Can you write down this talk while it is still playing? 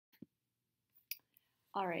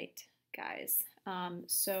All right, guys.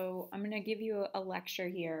 So I'm going to give you a lecture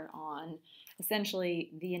here on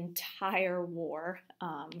essentially the entire war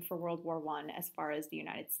for World War I as far as the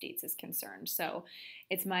United States is concerned. So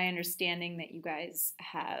it's my understanding that you guys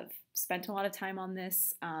have spent a lot of time on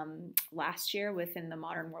this last year within the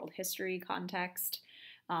modern world history context.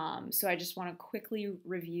 So I just want to quickly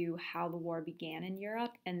review how the war began in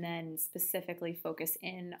Europe and then specifically focus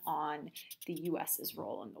in on the US's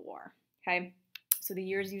role in the war. Okay. So the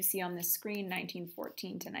years you see on this screen,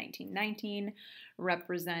 1914 to 1919,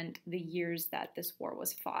 represent the years that this war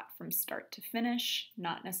was fought from start to finish,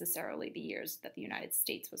 not necessarily the years that the United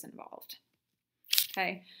States was involved.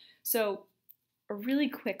 Okay, so a really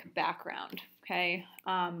quick background. Okay,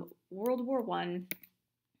 World War I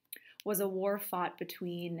was a war fought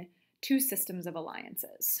between two systems of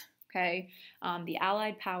alliances. Okay, the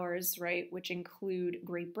Allied powers, right, which include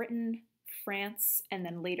Great Britain, France, and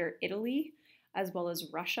then later Italy, as well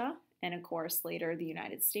as Russia, and of course later the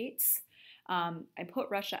United States. I put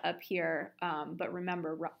Russia up here, but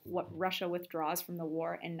remember what Russia withdraws from the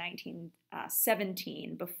war in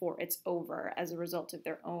 1917 before it's over as a result of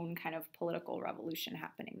their own kind of political revolution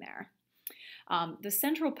happening there. The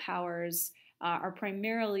Central Powers are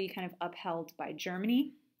primarily kind of upheld by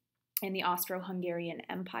Germany in the Austro-Hungarian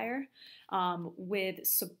Empire, with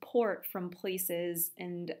support from places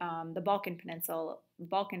in the Balkan Peninsula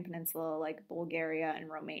like Bulgaria and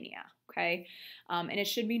Romania. Okay, and it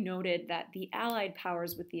should be noted that the Allied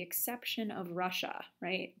powers, with the exception of Russia,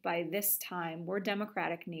 right, by this time were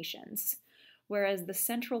democratic nations, whereas the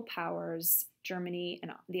Central Powers, Germany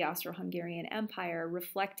and the Austro-Hungarian Empire,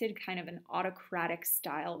 reflected kind of an autocratic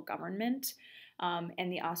style government.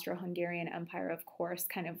 And the Austro-Hungarian Empire, of course,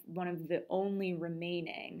 kind of one of the only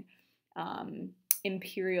remaining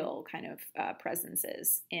imperial kind of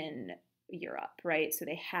presences in Europe, right? So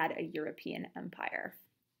they had a European empire.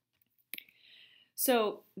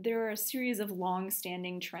 So there are a series of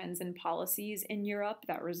long-standing trends and policies in Europe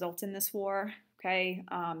that result in this war. Okay,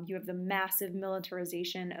 you have the massive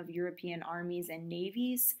militarization of European armies and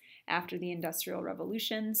navies after the Industrial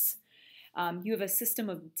Revolutions. You have a system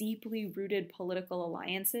of deeply rooted political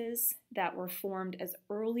alliances that were formed as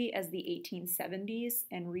early as the 1870s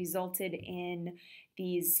and resulted in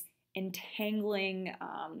these entangling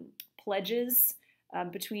pledges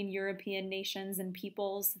between European nations and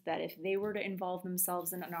peoples that if they were to involve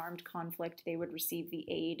themselves in an armed conflict, they would receive the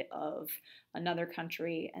aid of another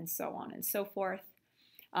country, and so on and so forth.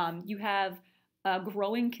 You have a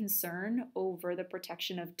growing concern over the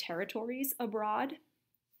protection of territories abroad.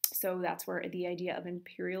 So that's where the idea of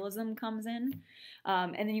imperialism comes in.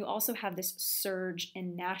 And then you also have this surge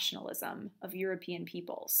in nationalism of European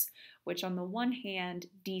peoples, which on the one hand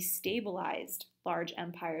destabilized large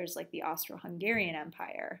empires like the Austro-Hungarian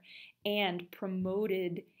Empire and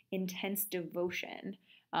promoted intense devotion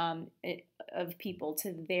of people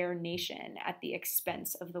to their nation at the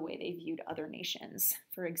expense of the way they viewed other nations.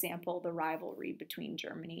 For example, the rivalry between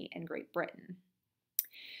Germany and Great Britain.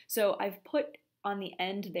 So I've put on the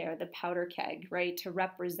end there the powder keg, right, to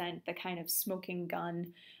represent the kind of smoking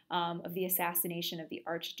gun of the assassination of the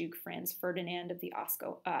Archduke Franz Ferdinand of the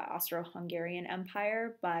Austro-Hungarian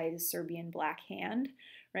Empire by the Serbian Black Hand,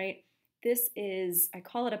 right? This is, I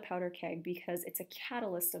call it a powder keg because it's a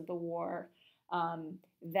catalyst of the war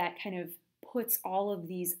that kind of puts all of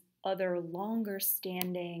these other longer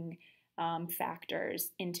standing factors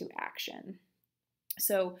into action.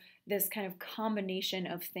 So this kind of combination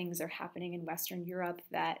of things are happening in Western Europe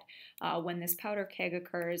that when this powder keg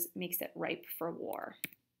occurs, makes it ripe for war.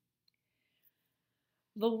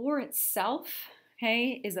 The war itself,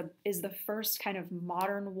 okay, is the first kind of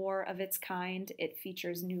modern war of its kind. It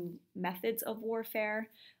features new methods of warfare,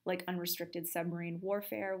 like unrestricted submarine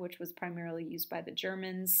warfare, which was primarily used by the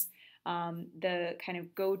Germans. The kind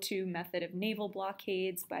of go-to method of naval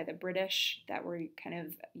blockades by the British that were kind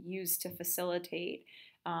of used to facilitate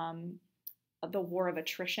the war of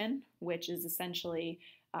attrition, which is essentially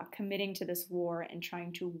committing to this war and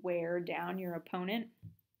trying to wear down your opponent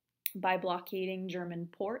by blockading German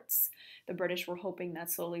ports. The British were hoping that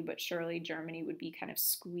slowly but surely Germany would be kind of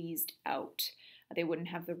squeezed out. They wouldn't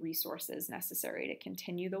have the resources necessary to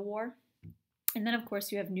continue the war. And then, of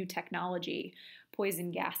course, you have new technology,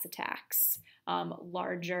 poison gas attacks,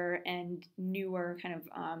 larger and newer kind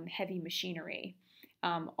of heavy machinery,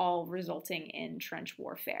 all resulting in trench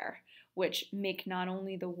warfare, which make not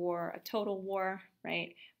only the war a total war,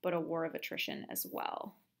 right, but a war of attrition as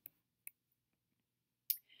well.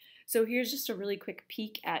 So here's just a really quick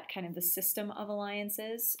peek at kind of the system of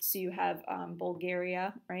alliances. So you have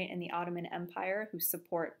Bulgaria, right, and the Ottoman Empire, who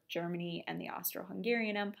support Germany and the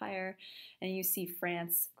Austro-Hungarian Empire. And you see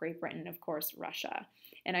France, Great Britain, of course, Russia.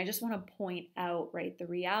 And I just want to point out, right, the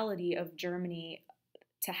reality of Germany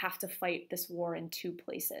to have to fight this war in two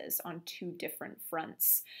places on two different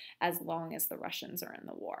fronts as long as the Russians are in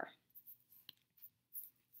the war.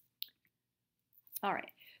 All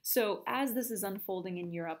right. So as this is unfolding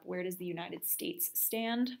in Europe, where does the United States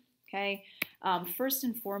stand? Okay, first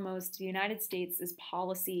and foremost, the United States'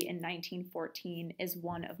 policy in 1914 is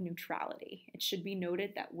one of neutrality. It should be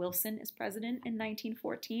noted that Wilson is president in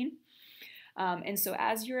 1914. And so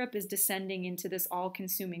as Europe is descending into this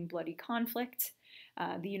all-consuming bloody conflict,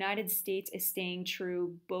 the United States is staying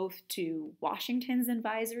true both to Washington's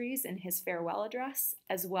advisories in his farewell address,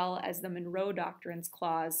 as well as the Monroe Doctrine's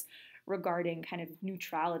clause regarding kind of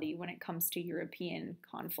neutrality when it comes to European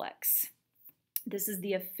conflicts. This is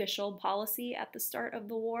the official policy at the start of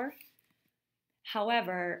the war.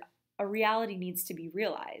 However, a reality needs to be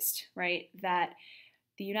realized, right? That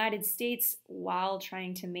the United States, while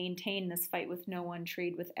trying to maintain this fight with no one,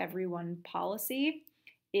 trade with everyone policy,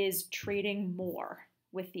 is trading more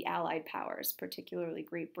with the Allied powers, particularly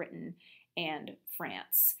Great Britain and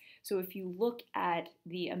France. So if you look at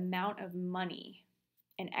the amount of money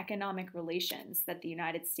and economic relations that the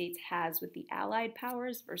United States has with the Allied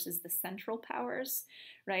powers versus the Central powers,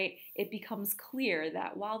 right, it becomes clear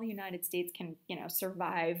that while the United States can,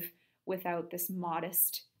 survive without this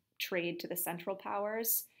modest trade to the Central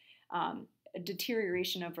powers, a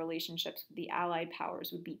deterioration of relationships with the Allied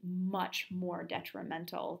powers would be much more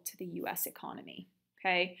detrimental to the U.S. economy.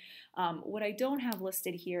 Okay, what I don't have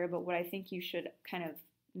listed here, but what I think you should kind of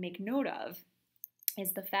make note of,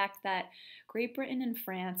 is the fact that Great Britain and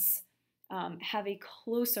France have a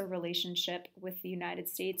closer relationship with the United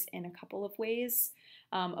States in a couple of ways.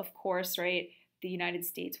 Of course, right, the United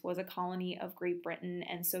States was a colony of Great Britain,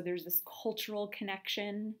 and so there's this cultural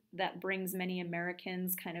connection that brings many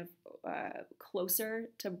Americans kind of closer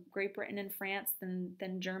to Great Britain and France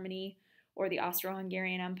than Germany or the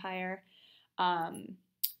Austro-Hungarian Empire.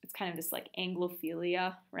 It's kind of this like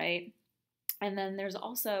Anglophilia, right? And then there's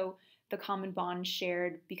also the common bond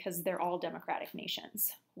shared because they're all democratic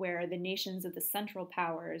nations, where the nations of the Central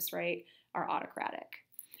powers, right, are autocratic.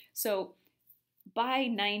 So by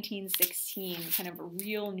 1916, kind of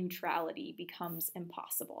real neutrality becomes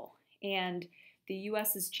impossible. And the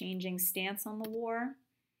US's changing stance on the war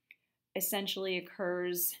essentially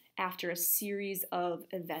occurs after a series of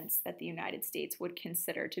events that the United States would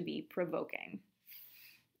consider to be provoking.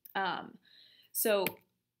 So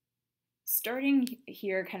starting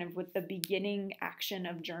here kind of with the beginning action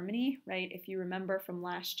of Germany, right? If you remember from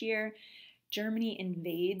last year, Germany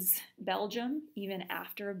invades Belgium even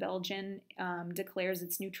after Belgium declares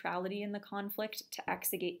its neutrality in the conflict to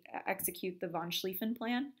execute the von Schlieffen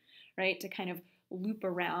Plan, right? To kind of loop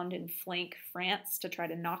around and flank France to try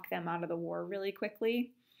to knock them out of the war really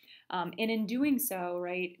quickly. And in doing so,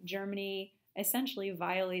 right, Germany essentially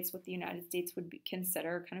violates what the United States would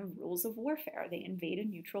consider kind of rules of warfare. They invade a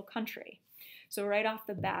neutral country. So right off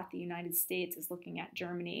the bat, the United States is looking at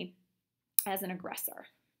Germany as an aggressor,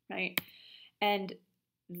 right? And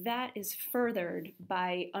that is furthered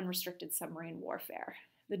by unrestricted submarine warfare.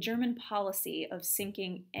 The German policy of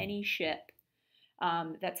sinking any ship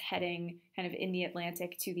that's heading kind of in the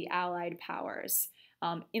Atlantic to the Allied powers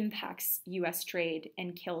impacts U.S. trade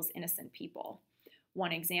and kills innocent people.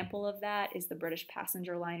 One example of that is the British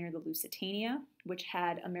passenger liner, the Lusitania, which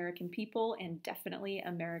had American people and definitely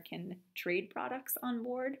American trade products on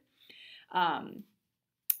board.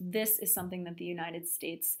 This is something that the United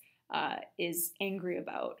States is angry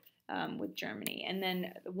about with Germany. And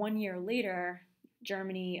then 1 year later,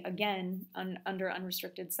 Germany, again, under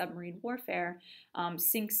unrestricted submarine warfare,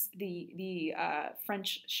 sinks the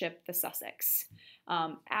French ship, the Sussex.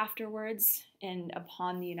 Afterwards, and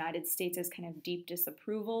upon the United States' kind of deep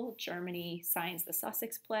disapproval, Germany signs the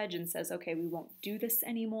Sussex Pledge and says, okay, we won't do this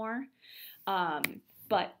anymore.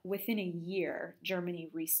 But within a year,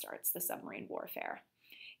 Germany restarts the submarine warfare.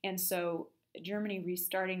 And so Germany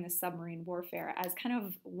restarting the submarine warfare as kind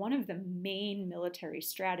of one of the main military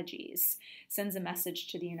strategies sends a message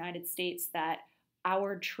to the United States that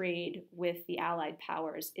our trade with the Allied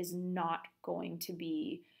powers is not going to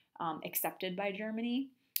be accepted by Germany,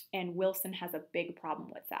 and Wilson has a big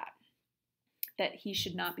problem with that he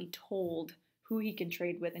should not be told who he can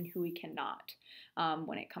trade with and who he cannot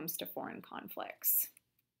when it comes to foreign conflicts.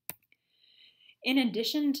 In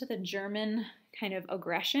addition to the German kind of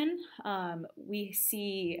aggression, we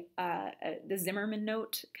see the Zimmermann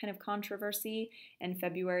Note kind of controversy in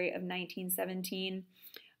February of 1917.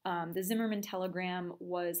 The Zimmermann telegram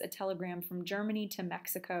was a telegram from Germany to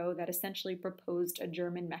Mexico that essentially proposed a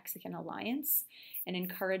German-Mexican alliance and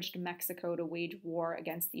encouraged Mexico to wage war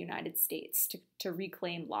against the United States to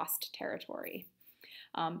reclaim lost territory.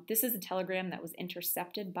 This is a telegram that was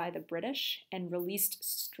intercepted by the British and released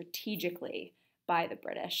strategically by the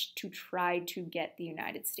British to try to get the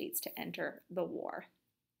United States to enter the war.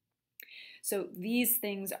 So these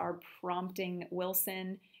things are prompting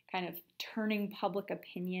Wilson, kind of turning public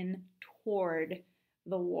opinion toward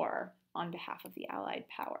the war on behalf of the Allied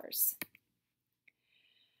powers.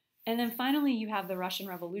 And then finally, you have the Russian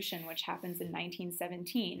Revolution, which happens in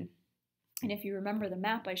 1917. And if you remember the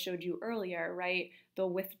map I showed you earlier, right, the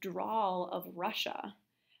withdrawal of Russia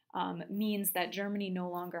means that Germany no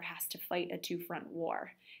longer has to fight a two-front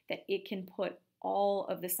war, that it can put all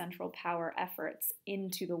of the Central Power efforts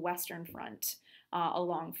into the Western Front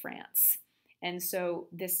along France. And so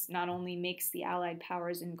this not only makes the Allied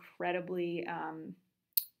powers incredibly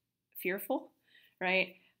fearful,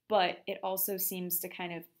 right, but it also seems to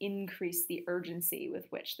kind of increase the urgency with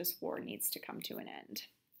which this war needs to come to an end.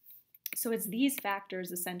 So it's these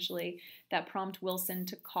factors, essentially, that prompt Wilson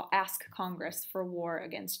to ask Congress for war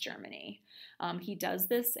against Germany. He does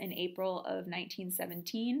this in April of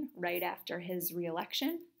 1917, right after his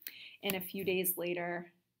re-election, and a few days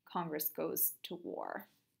later, Congress goes to war.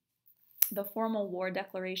 The formal war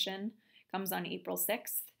declaration comes on April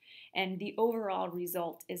 6th, and the overall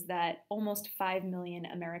result is that almost 5 million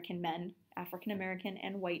American men, African American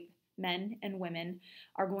and white men and women,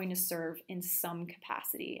 are going to serve in some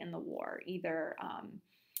capacity in the war, either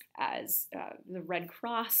as the Red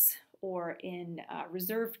Cross or in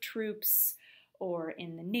reserve troops or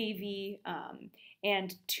in the Navy,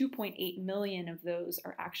 and 2.8 million of those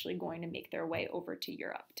are actually going to make their way over to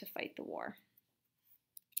Europe to fight the war.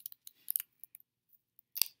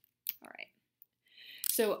 All right.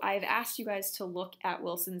 So I've asked you guys to look at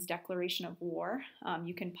Wilson's declaration of war.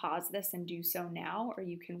 You can pause this and do so now, or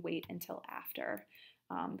you can wait until after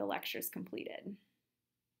the lecture is completed.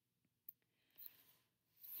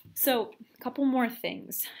 So a couple more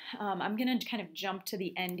things. I'm going to kind of jump to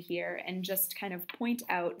the end here and just kind of point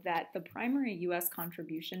out that the primary U.S.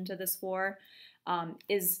 contribution to this war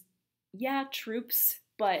is, yeah, troops,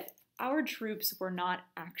 but our troops were not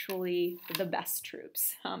actually the best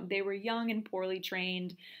troops. They were young and poorly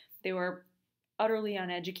trained. They were utterly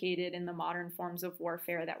uneducated in the modern forms of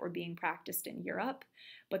warfare that were being practiced in Europe,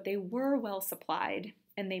 but they were well supplied,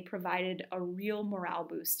 and they provided a real morale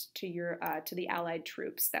boost to the Allied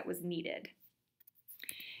troops that was needed.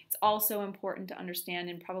 It's also important to understand,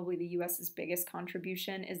 and probably the U.S.'s biggest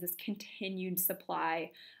contribution is this continued supply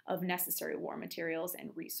of necessary war materials and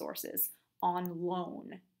resources on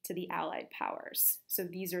loan to the Allied powers. So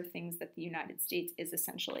these are things that the United States is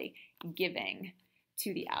essentially giving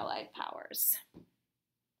to the Allied powers.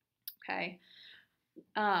 Okay.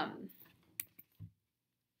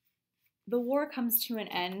 The war comes to an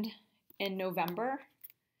end in November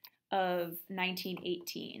of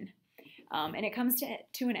 1918. And it comes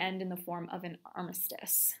to an end in the form of an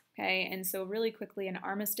armistice. Okay, and so really quickly, an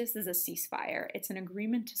armistice is a ceasefire. It's an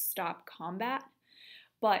agreement to stop combat.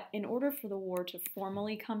 But in order for the war to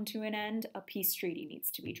formally come to an end, a peace treaty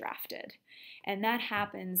needs to be drafted. And that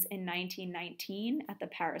happens in 1919 at the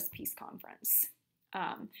Paris Peace Conference.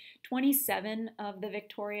 27 of the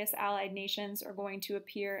victorious Allied nations are going to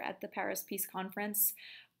appear at the Paris Peace Conference,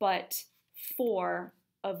 but 4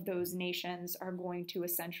 of those nations are going to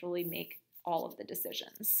essentially make all of the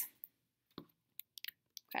decisions.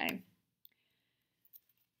 Okay.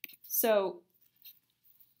 So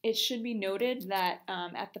it should be noted that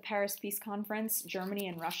at the Paris Peace Conference, Germany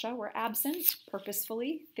and Russia were absent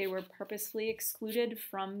purposefully. They were purposefully excluded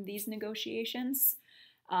from these negotiations,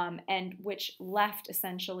 and which left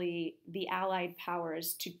essentially the Allied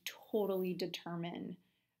powers to totally determine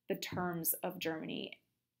the terms of Germany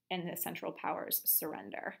and the Central Powers'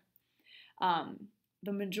 surrender.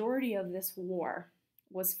 The majority of this war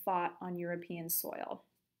was fought on European soil,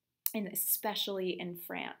 and especially in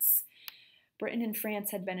France. Britain and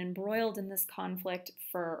France had been embroiled in this conflict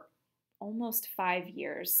for almost 5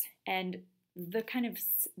 years, and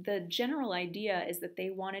the general idea is that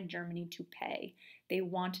they wanted Germany to pay. They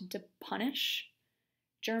wanted to punish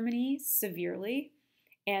Germany severely,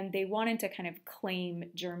 and they wanted to kind of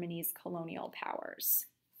claim Germany's colonial powers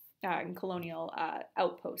and colonial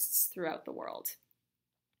outposts throughout the world.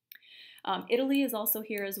 Italy is also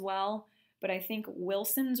here as well, But I think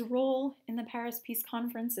Wilson's role in the Paris Peace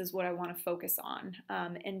Conference is what I want to focus on.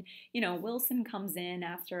 And, Wilson comes in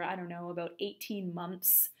after, I don't know, about 18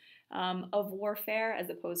 months of warfare as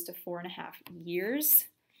opposed to 4.5 years.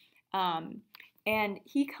 And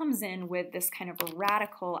he comes in with this kind of a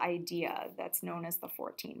radical idea that's known as the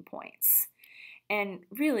 14 points. And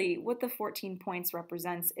really, what the 14 points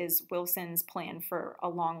represents is Wilson's plan for a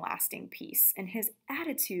long-lasting peace. And his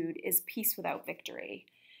attitude is peace without victory.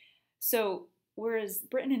 So whereas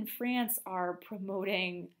Britain and France are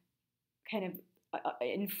promoting kind of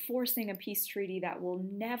enforcing a peace treaty that will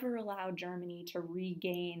never allow Germany to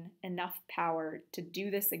regain enough power to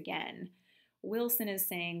do this again, Wilson is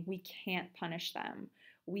saying we can't punish them.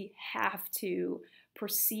 We have to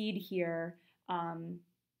proceed here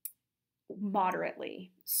moderately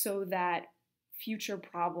so that future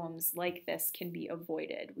problems like this can be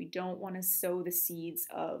avoided. We don't want to sow the seeds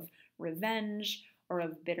of revenge or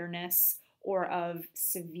of bitterness or of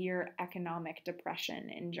severe economic depression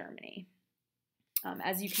in Germany.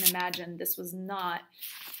 As you can imagine, this was not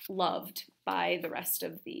loved by the rest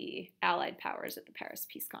of the Allied powers at the Paris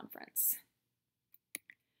Peace Conference.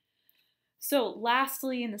 So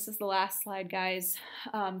lastly, and this is the last slide, guys,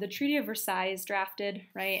 the Treaty of Versailles is drafted,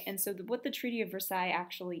 right? And so what the Treaty of Versailles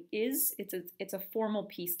actually is, it's a formal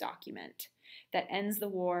peace document that ends the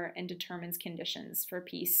war and determines conditions for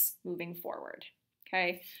peace moving forward,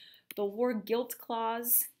 okay? The war guilt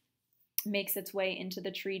clause makes its way into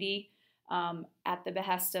the treaty at the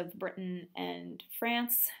behest of Britain and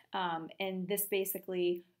France, and this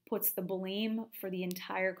basically puts the blame for the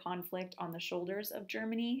entire conflict on the shoulders of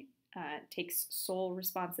Germany, takes sole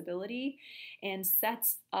responsibility, and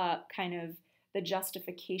sets up kind of the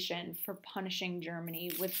justification for punishing Germany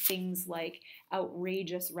with things like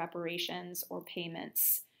outrageous reparations or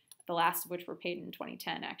payments, the last of which were paid in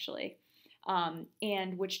 2010 actually,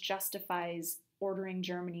 and which justifies ordering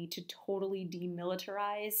Germany to totally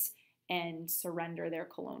demilitarize and surrender their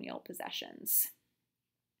colonial possessions.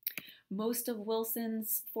 Most of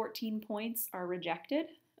Wilson's 14 points are rejected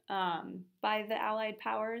by the Allied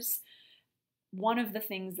powers. One of the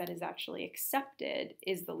things that is actually accepted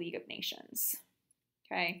is the League of Nations.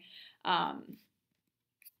 Okay,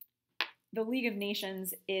 the League of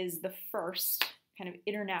Nations is the first kind of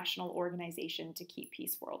international organization to keep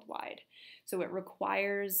peace worldwide. So it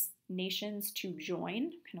requires nations to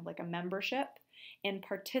join, kind of like a membership, and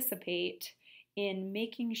participate in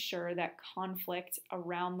making sure that conflict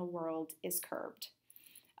around the world is curbed.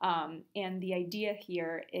 And the idea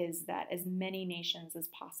here is that as many nations as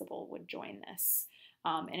possible would join this.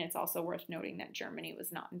 And it's also worth noting that Germany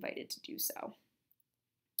was not invited to do so.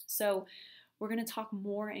 So we're going to talk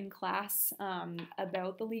more in class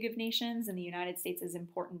about the League of Nations and the United States'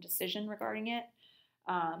 important decision regarding it.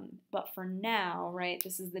 But for now, right,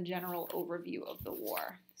 this is the general overview of the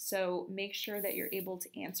war. So make sure that you're able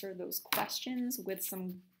to answer those questions with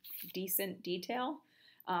some decent detail.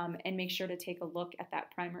 And make sure to take a look at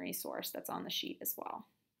that primary source that's on the sheet as well.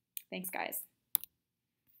 Thanks, guys.